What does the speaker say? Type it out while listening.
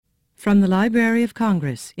From the Library of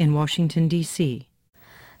Congress in Washington, D.C.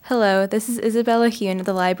 Hello, this is Isabella Hune at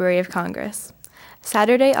the Library of Congress.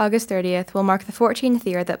 Saturday, August 30th will mark the 14th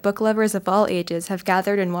year that book lovers of all ages have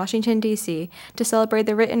gathered in Washington, D.C. to celebrate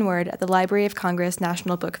the written word at the Library of Congress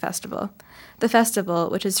National Book Festival. The festival,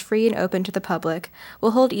 which is free and open to the public, will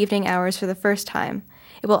hold evening hours for the first time.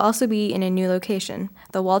 It will also be in a new location,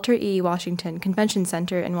 the Walter E. Washington Convention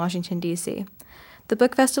Center in Washington, D.C. The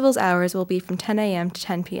book festival's hours will be from 10 a.m. to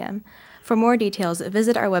 10 p.m. For more details,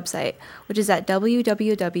 visit our website, which is at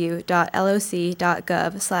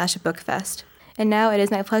www.loc.gov/bookfest. And now it is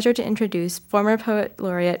my pleasure to introduce former Poet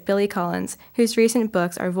Laureate Billy Collins, whose recent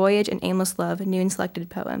books are Voyage and Aimless Love, New and Selected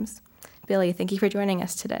Poems. Billy, thank you for joining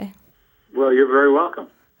us today. Well, you're very welcome.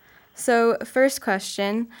 So, first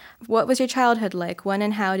question, what was your childhood like? When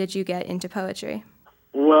and how did you get into poetry?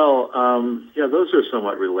 Well, those are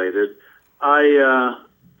somewhat related. I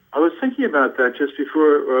was thinking about that just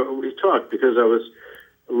before we talked because I was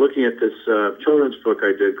looking at this children's book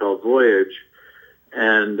I did called Voyage,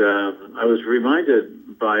 and I was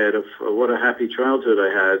reminded by it of what a happy childhood I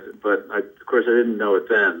had, but of course I didn't know it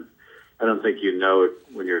then. I don't think you know it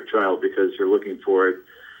when you're a child because you're looking forward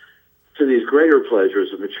to these greater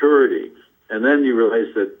pleasures of maturity. And then you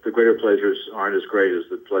realize that the greater pleasures aren't as great as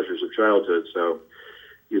the pleasures of childhood, so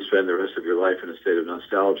you spend the rest of your life in a state of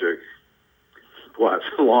nostalgic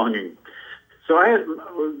longing. So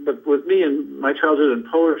with me and my childhood in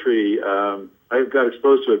poetry, I got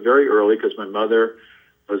exposed to it very early because my mother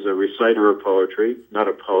was a reciter of poetry, not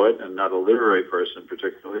a poet and not a literary person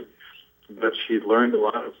particularly, but she learned a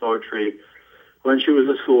lot of poetry when she was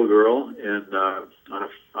a schoolgirl in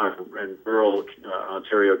rural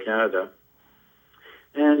Ontario, Canada.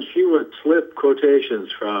 And she would slip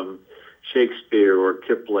quotations from Shakespeare or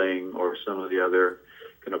Kipling or some of the other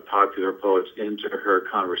kind of popular poets into her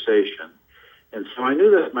conversation. And so I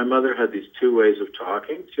knew that my mother had these two ways of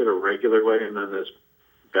talking. She had a regular way and then this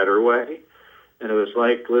better way. And it was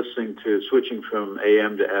like switching from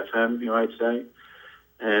AM to FM, you might say.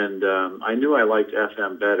 And I knew I liked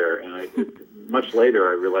FM better. And much later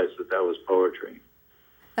I realized that was poetry.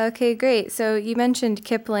 Okay, great. So you mentioned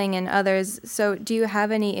Kipling and others. So do you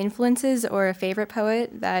have any influences or a favorite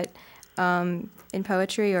poet that in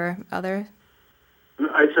poetry or other?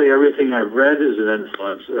 I'd say everything I've read is an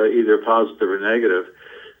influence, either positive or negative.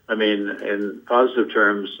 I mean, in positive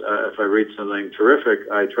terms, if I read something terrific,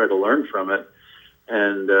 I try to learn from it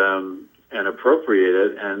and appropriate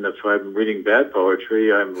it. And if I'm reading bad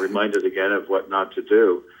poetry, I'm reminded again of what not to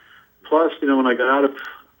do. Plus, when I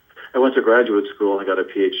went to graduate school and I got a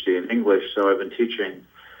PhD in English, so I've been teaching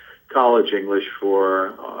college English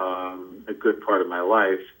for a good part of my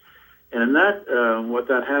life. And in that, what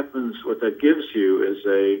that gives you is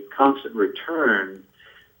a constant return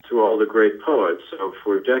to all the great poets. So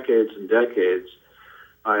for decades and decades,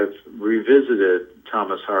 I've revisited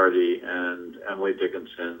Thomas Hardy and Emily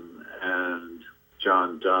Dickinson and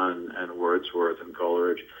John Donne and Wordsworth and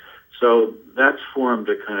Coleridge. So that's formed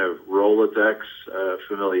a kind of Rolodex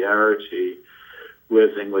familiarity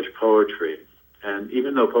with English poetry. And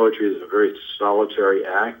even though poetry is a very solitary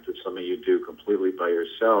act, it's something you do completely by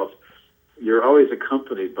yourself, you're always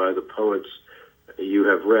accompanied by the poets you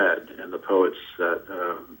have read and the poets that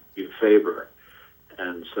you favor.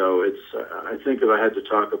 And so I think if I had to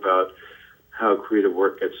talk about how creative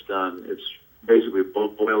work gets done, it's basically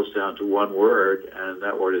boils down to one word, and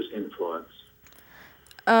that word is influence.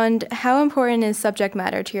 And how important is subject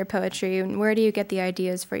matter to your poetry, and where do you get the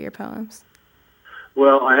ideas for your poems?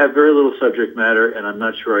 Well, I have very little subject matter, and I'm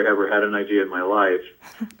not sure I ever had an idea in my life.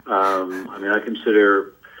 I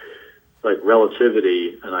consider like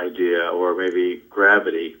relativity an idea, or maybe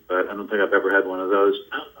gravity, but I don't think I've ever had one of those.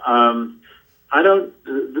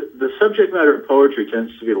 The subject matter of poetry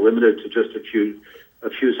tends to be limited to just a few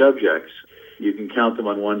subjects. You can count them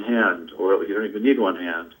on one hand, or you don't even need one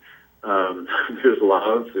hand. There's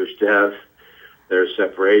love, there's death, there's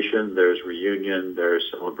separation, there's reunion,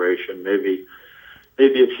 there's celebration, maybe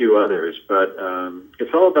a few others, but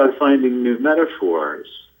it's all about finding new metaphors,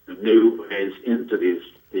 new ways into these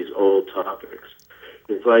old topics.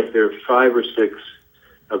 It's like there are 5 or 6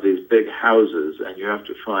 of these big houses, and you have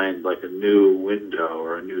to find like a new window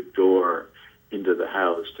or a new door into the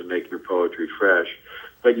house to make your poetry fresh.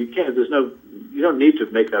 But you can't. You don't need to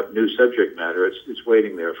make up new subject matter. It's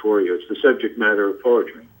waiting there for you. It's the subject matter of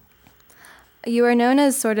poetry. You are known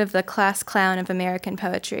as sort of the class clown of American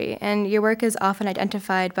poetry, and your work is often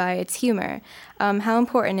identified by its humor. How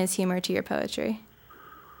important is humor to your poetry?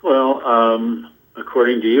 Well,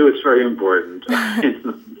 according to you, it's very important.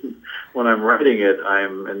 When I'm writing it,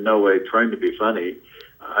 I'm in no way trying to be funny.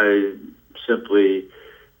 I simply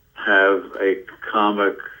have a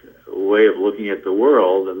comic way of looking at the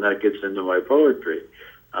world, and that gets into my poetry.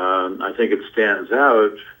 I think it stands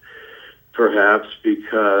out perhaps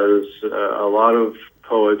because a lot of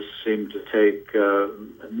poets seem to take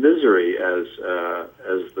misery as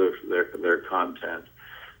their content.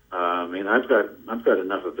 I mean, I've got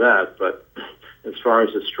enough of that, but as far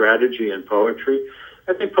as the strategy in poetry,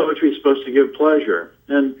 I think poetry is supposed to give pleasure,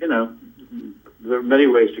 and there are many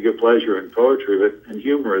ways to give pleasure in poetry, and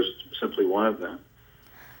humor is simply one of them.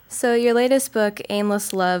 So your latest book,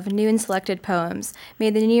 Aimless Love, New and Selected Poems,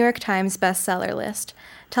 made the New York Times bestseller list.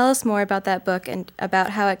 Tell us more about that book and about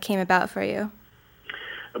how it came about for you.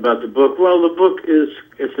 About the book? Well, the book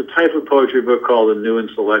it's a type of poetry book called a New and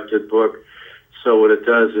Selected book. So what it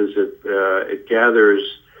does is it gathers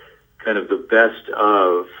kind of the best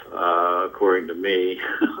of, according to me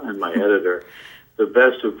and my editor, the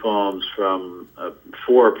best of poems from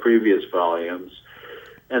 4 previous volumes.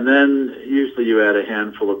 And then usually you add a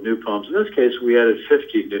handful of new poems. In this case, we added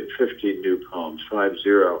 50 new poems, 50,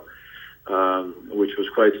 which was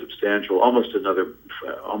quite substantial, almost a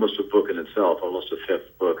book in itself, almost a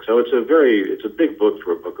 5th book. So it's a big book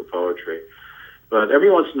for a book of poetry. But every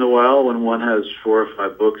once in a while, when one has 4 or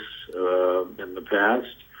 5 books in the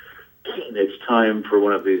past, it's time for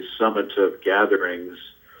one of these summative gatherings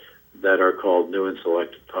that are called New and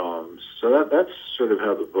Selected Poems. So that's sort of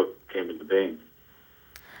how the book came into being.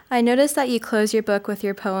 I noticed that you close your book with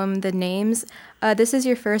your poem, The Names. This is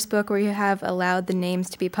your first book where you have allowed the names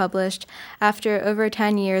to be published after over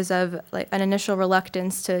 10 years of an initial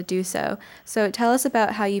reluctance to do so. So tell us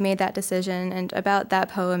about how you made that decision and about that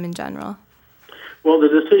poem in general. Well, the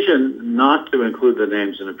decision not to include the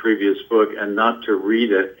names in a previous book and not to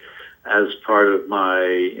read it as part of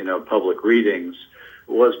my, public readings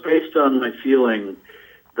was based on my feeling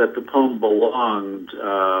that the poem belonged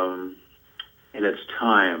in its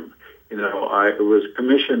time. I was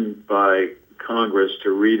commissioned by Congress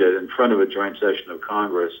to read it in front of a joint session of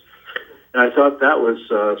Congress, and I thought that was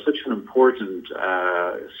such an important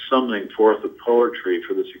summoning forth of poetry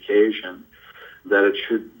for this occasion that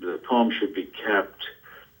the poem should be kept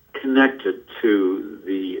connected to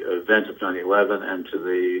the event of 9/11 and to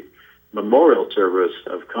the memorial service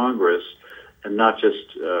of Congress, and not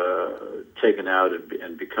just taken out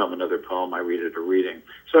and become another poem I read at a reading.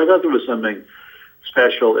 So I thought there was something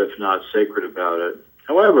special, if not sacred, about it.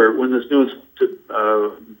 However, when this new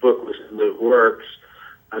book was in the works,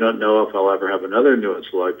 I don't know if I'll ever have another New and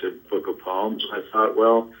Selected book of poems. I thought,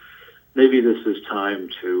 well, maybe this is time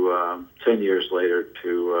to, 10 years later,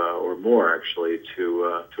 or more actually,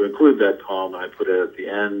 to include that poem. I put it at the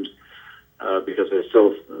end because I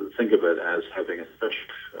still think of it as having a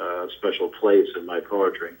special place in my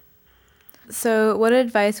poetry. So what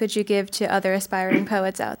advice would you give to other aspiring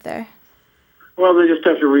poets out there? Well, they just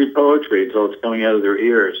have to read poetry until it's coming out of their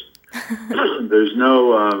ears. There's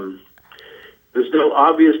no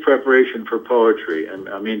obvious preparation for poetry. And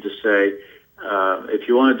I mean to say, if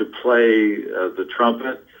you wanted to play the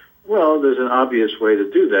trumpet, well, there's an obvious way to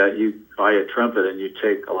do that. You buy a trumpet and you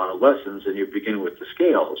take a lot of lessons and you begin with the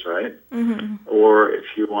scales, right? Mm-hmm. Or if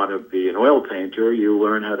you want to be an oil painter, you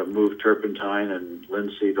learn how to move turpentine and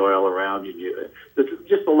linseed oil around. There's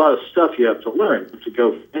just a lot of stuff you have to learn to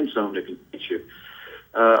go find someone who can teach you.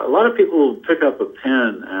 A lot of people pick up a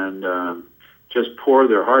pen and just pour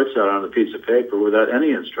their hearts out on a piece of paper without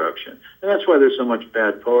any instruction. And that's why there's so much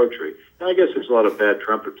bad poetry. And I guess there's a lot of bad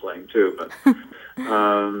trumpet playing too. But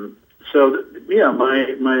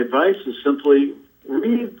my advice is simply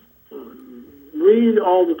read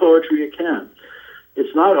all the poetry you can.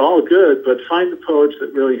 It's not all good, but find the poets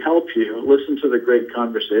that really help you. Listen to the great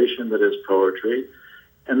conversation that is poetry,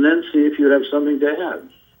 and then see if you have something to add.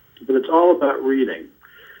 But it's all about reading.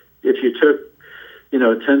 If you took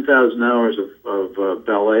 10,000 hours of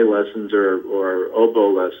ballet lessons or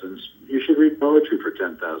oboe lessons, you should read poetry for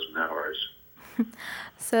 10,000 hours.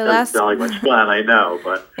 So doesn't sound like much fun, I know,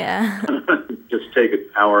 but yeah. Just take it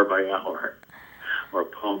hour by hour or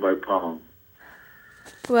poem by poem.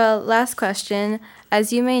 Well, last question.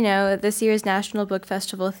 As you may know, this year's National Book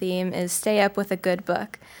Festival theme is Stay Up with a Good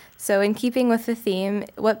Book. So in keeping with the theme,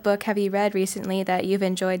 what book have you read recently that you've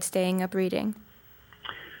enjoyed staying up reading?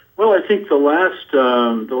 Well, I think the last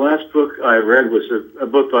book I read was a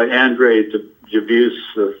book by André Dubus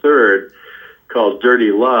III called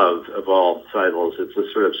Dirty Love, of all titles. It's a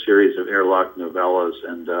sort of series of interlocked novellas,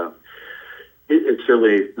 and it's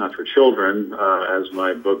certainly not for children, as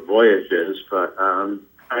my book Voyage is, but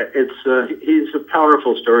he's a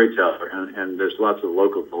powerful storyteller, and there's lots of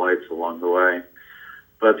local delights along the way.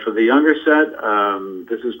 But for the younger set,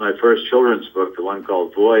 this is my first children's book, the one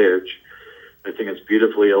called Voyage, I think it's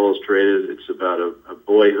beautifully illustrated. It's about a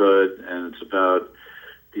boyhood, and it's about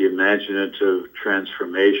the imaginative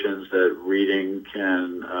transformations that reading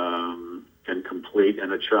can complete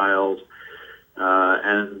in a child.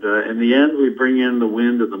 And in the end, we bring in the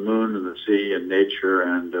wind and the moon and the sea and nature,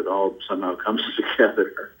 and it all somehow comes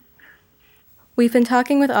together. We've been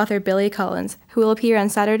talking with author Billy Collins, who will appear on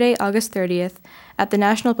Saturday, August 30th at the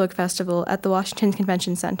National Book Festival at the Washington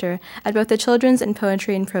Convention Center at both the Children's and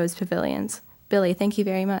Poetry and Prose Pavilions. Billy, thank you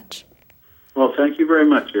very much. Well, thank you very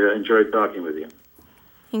much. I enjoyed talking with you.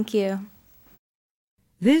 Thank you.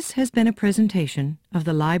 This has been a presentation of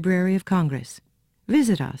the Library of Congress.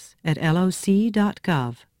 Visit us at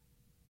loc.gov.